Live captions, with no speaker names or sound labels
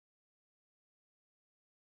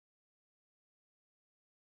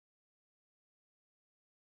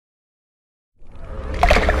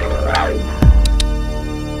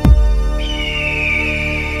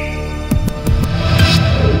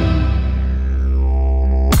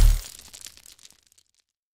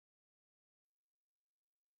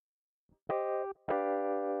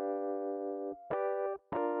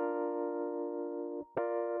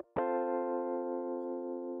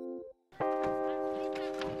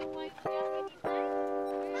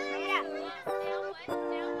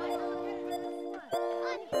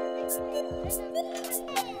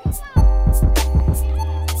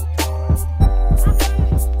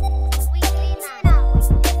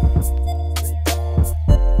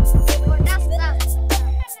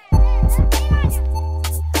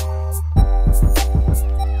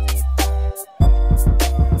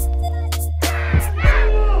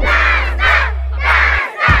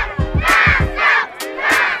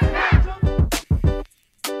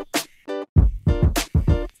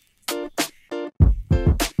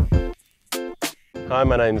Hi,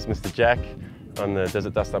 my name is Mr. Jack. I'm the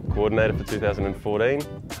Desert Dust Up Coordinator for 2014.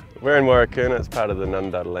 We're in Warakurna, it's part of the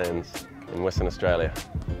Ngaanyatjarraku Lands in Western Australia.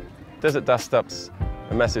 Desert Dust Up's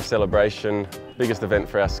a massive celebration, biggest event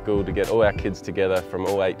for our school to get all our kids together from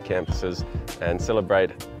all 8 campuses and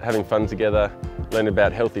celebrate having fun together, learning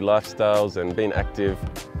about healthy lifestyles and being active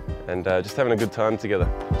and just having a good time together.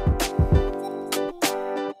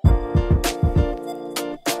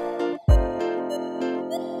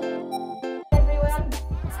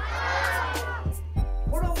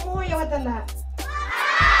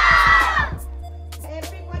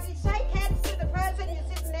 Everybody shake hands to the person you're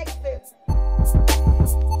sitting next to.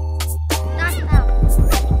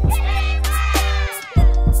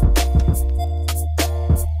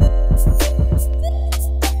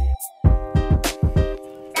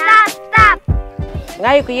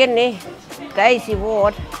 Ngay cái này, cái gì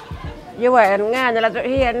word? You are in Ngaanyatjarraku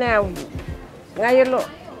here now. Ngaanyatjarraku,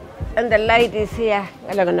 and the ladies here.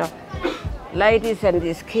 I don't know. Ladies and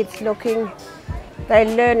these kids looking. They're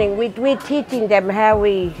learning. We're teaching them how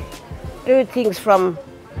we do things from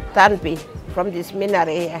Tanpi, from this mineral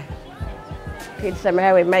here. Teach them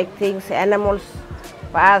how we make things, animals,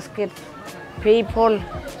 baskets, people.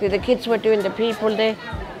 See, the kids were doing the people there.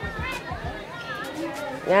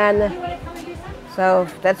 And so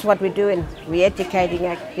that's what we're doing. We're educating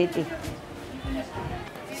activity.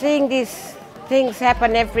 Seeing these things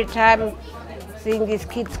happen every time, seeing these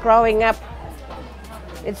kids growing up,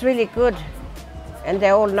 it's really good. And they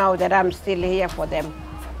all know that I'm still here for them.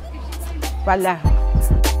 PALYA.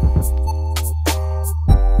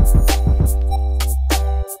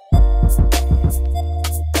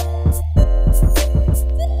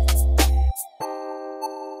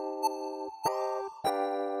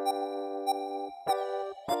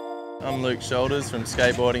 I'm Luke Shoulders from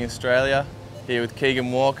Skateboarding Australia, here with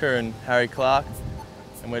Keegan Walker and Harry Clark,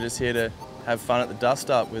 and we're just here to have fun at the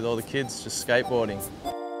Dust Up with all the kids just skateboarding.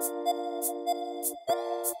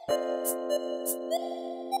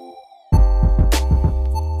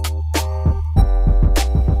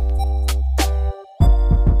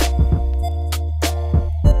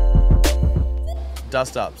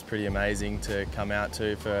 Dust Up's pretty amazing to come out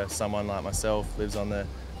to for someone like myself, lives on the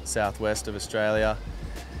southwest of Australia.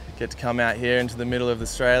 Get to come out here into the middle of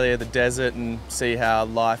Australia, the desert, and see how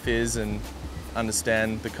life is and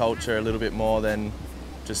understand the culture a little bit more than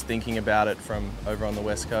just thinking about it from over on the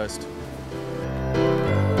west coast.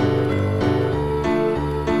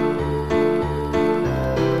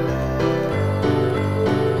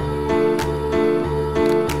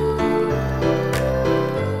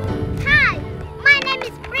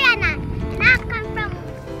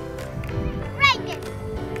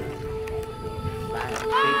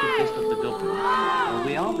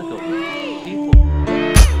 We are the government. People.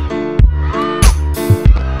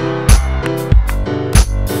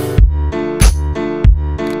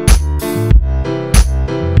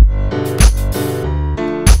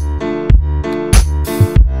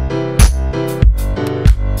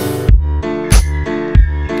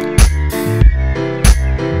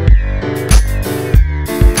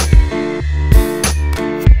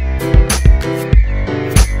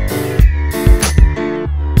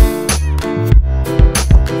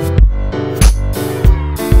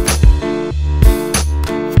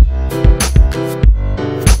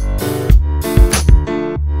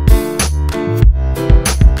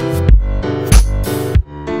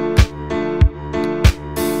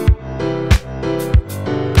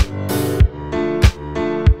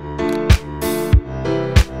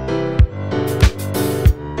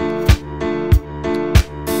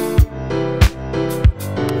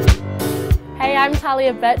 I'm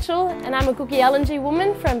PALYA and I'm a Wingellina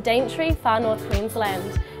woman from Daintree, far north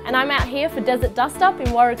Queensland. And I'm out here for Desert Dust Up in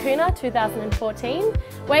Warakurna 2014.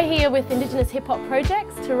 We're here with Indigenous hip hop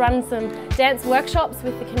projects to run some dance workshops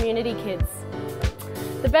with the community kids.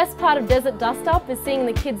 The best part of Desert Dust Up is seeing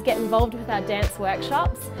the kids get involved with our dance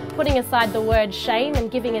workshops, putting aside the word shame and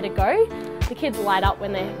giving it a go. The kids light up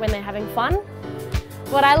when they're having fun.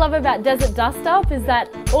 What I love about Desert Dust Up is that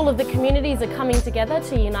all of the communities are coming together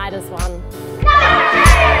to unite as one.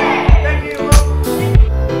 Thank you.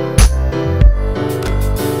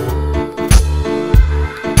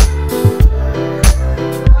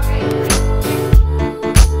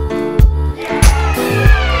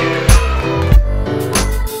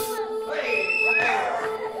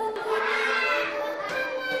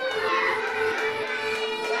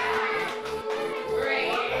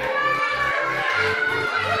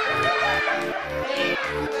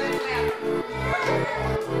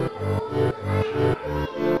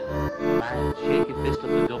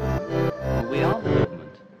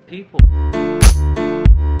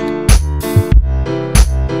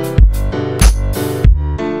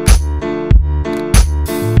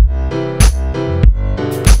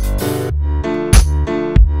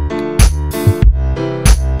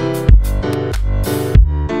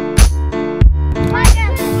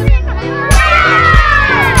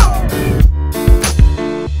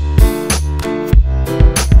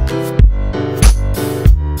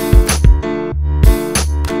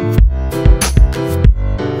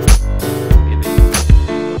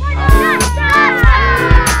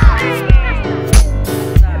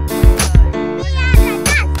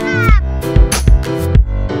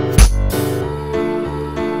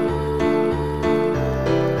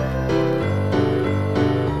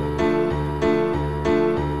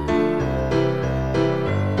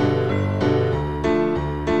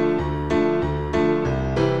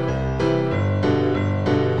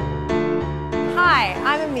 Hi,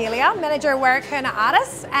 I'm Amelia, manager of Warakurna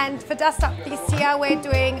Artists, and for Dust Up this year we're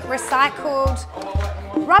doing recycled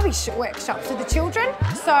rubbish workshops with the children.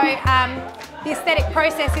 So the aesthetic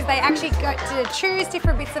process is they actually go to choose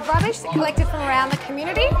different bits of rubbish collected from around the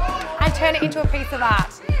community and turn it into a piece of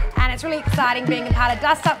art. And it's really exciting being a part of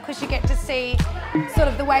Dust Up because you get to see sort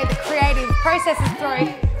of the way the creative processes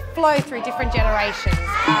flow through different generations.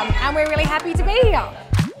 And we're really happy to be here.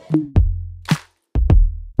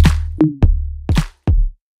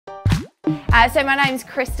 So my name's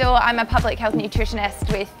Crystal, I'm a public health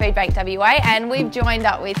nutritionist with Food Bank WA, and we've joined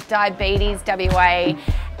up with Diabetes WA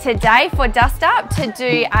today for Dust Up to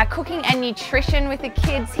do cooking and nutrition with the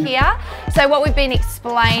kids here. So what we've been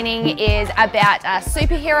explaining is about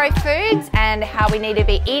superhero foods and how we need to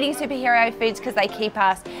be eating superhero foods because they keep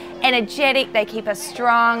us energetic, they keep us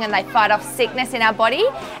strong, and they fight off sickness in our body,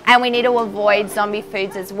 and we need to avoid zombie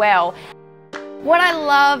foods as well. What I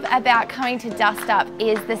love about coming to Dust Up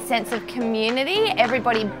is the sense of community,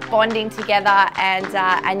 everybody bonding together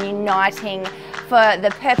and uniting for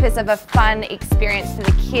the purpose of a fun experience for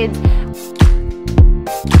the kids.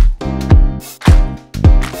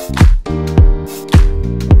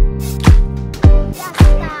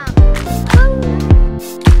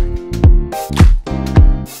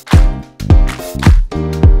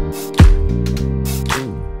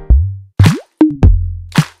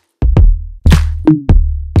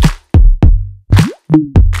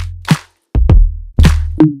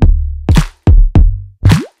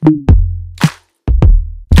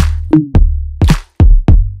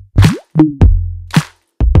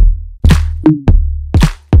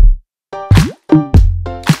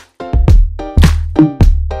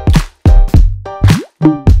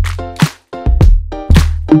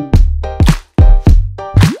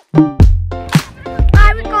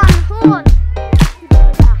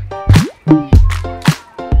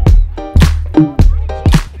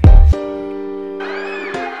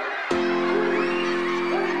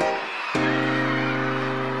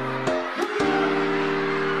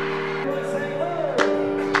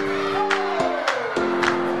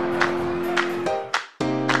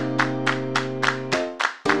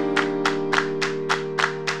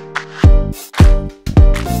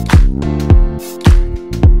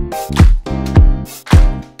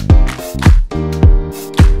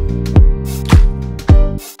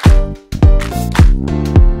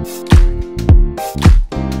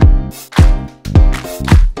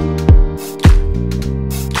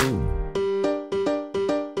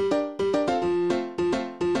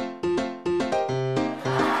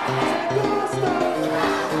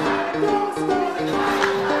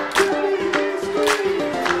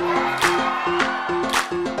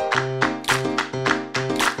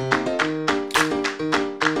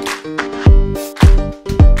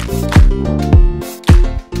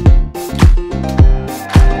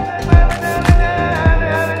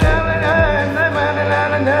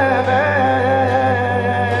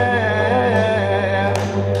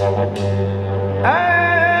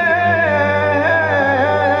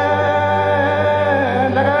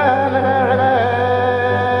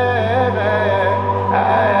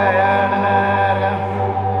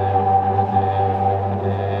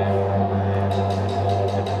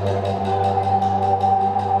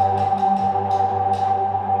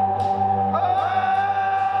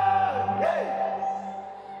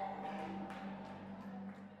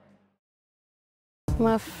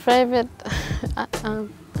 My favorite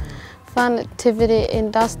fun activity in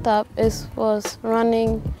Dust Up was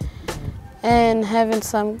running and having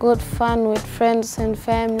some good fun with friends and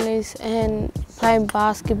families and playing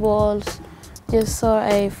basketballs. Just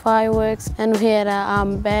saw fireworks and we had a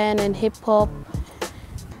band and hip hop.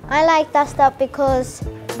 I like Dust Up because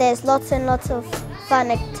there's lots and lots of fun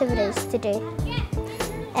activities to do.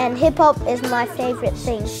 And hip hop is my favorite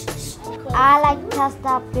thing. I like Dust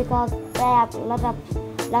Up because they have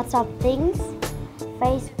lots of things.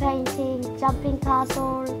 Face painting, jumping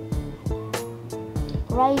castle,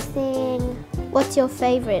 racing. What's your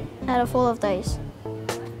favorite out of all of those?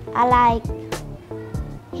 I like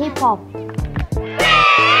hip hop.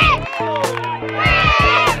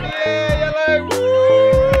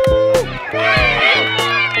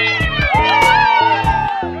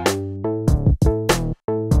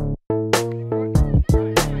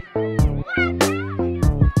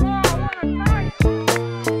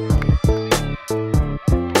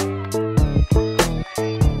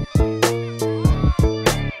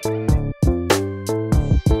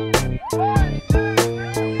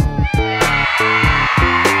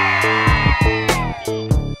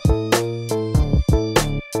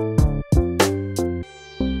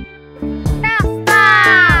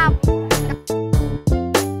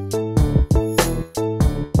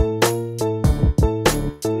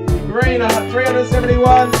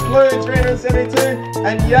 371, blue 372,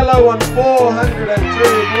 and yellow on 402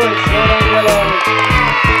 points. Well done, yellow.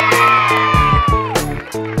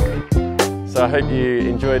 So I hope you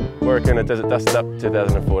enjoyed Warakurna Desert Dust Up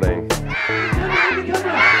 2014.